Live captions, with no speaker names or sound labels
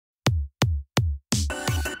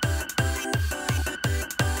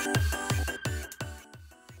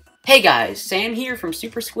Hey guys, Sam here from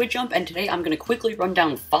Super Squid Jump, and today I'm going to quickly run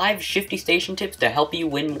down 5 Shifty Station tips to help you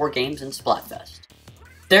win more games in Splatfest.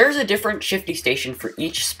 There's a different Shifty Station for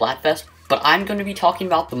each Splatfest, but I'm going to be talking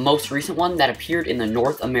about the most recent one that appeared in the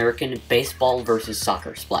North American Baseball vs.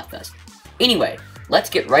 Soccer Splatfest. Anyway, let's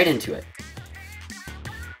get right into it.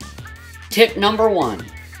 Tip number 1.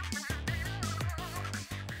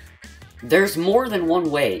 There's more than one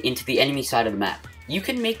way into the enemy side of the map. You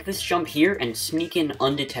can make this jump here and sneak in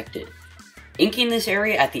undetected. Inking this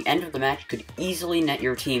area at the end of the match could easily net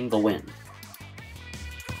your team the win.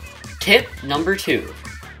 Tip number 2.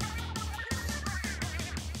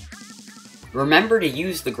 Remember to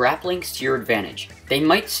use the grapplings to your advantage. They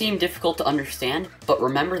might seem difficult to understand, but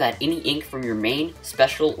remember that any ink from your main,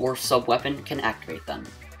 special, or sub-weapon can activate them.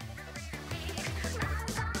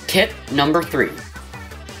 Tip number 3.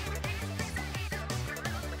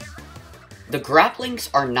 The grapplings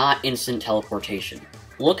are not instant teleportation.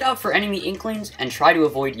 Look out for enemy inklings and try to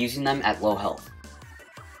avoid using them at low health.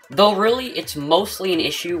 Though really, it's mostly an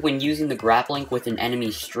issue when using the grappling with an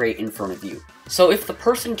enemy straight in front of you. So if the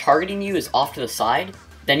person targeting you is off to the side,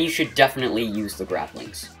 then you should definitely use the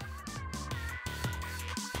grapplings.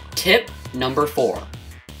 Tip number 4.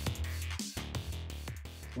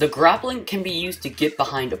 The grappling can be used to get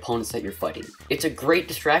behind opponents that you're fighting. It's a great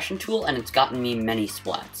distraction tool and it's gotten me many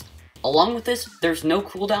splats. Along with this, there's no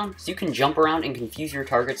cooldown, so you can jump around and confuse your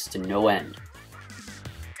targets to no end.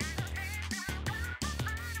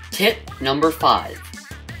 Tip number 5.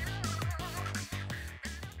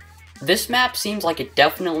 This map seems like it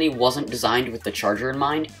definitely wasn't designed with the charger in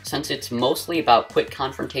mind, since it's mostly about quick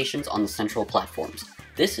confrontations on the central platforms.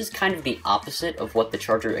 This is kind of the opposite of what the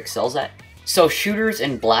charger excels at, so shooters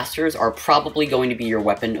and blasters are probably going to be your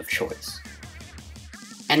weapon of choice.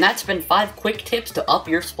 And that's been 5 quick tips to up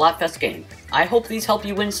your Splatfest game. I hope these help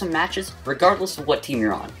you win some matches, regardless of what team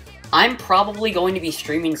you're on. I'm probably going to be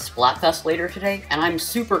streaming Splatfest later today, and I'm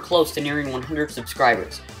super close to nearing 100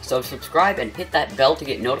 subscribers, so subscribe and hit that bell to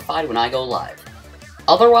get notified when I go live.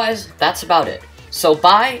 Otherwise, that's about it. So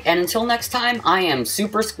bye, and until next time, I am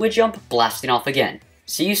Super Squid Jump blasting off again.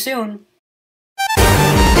 See you soon!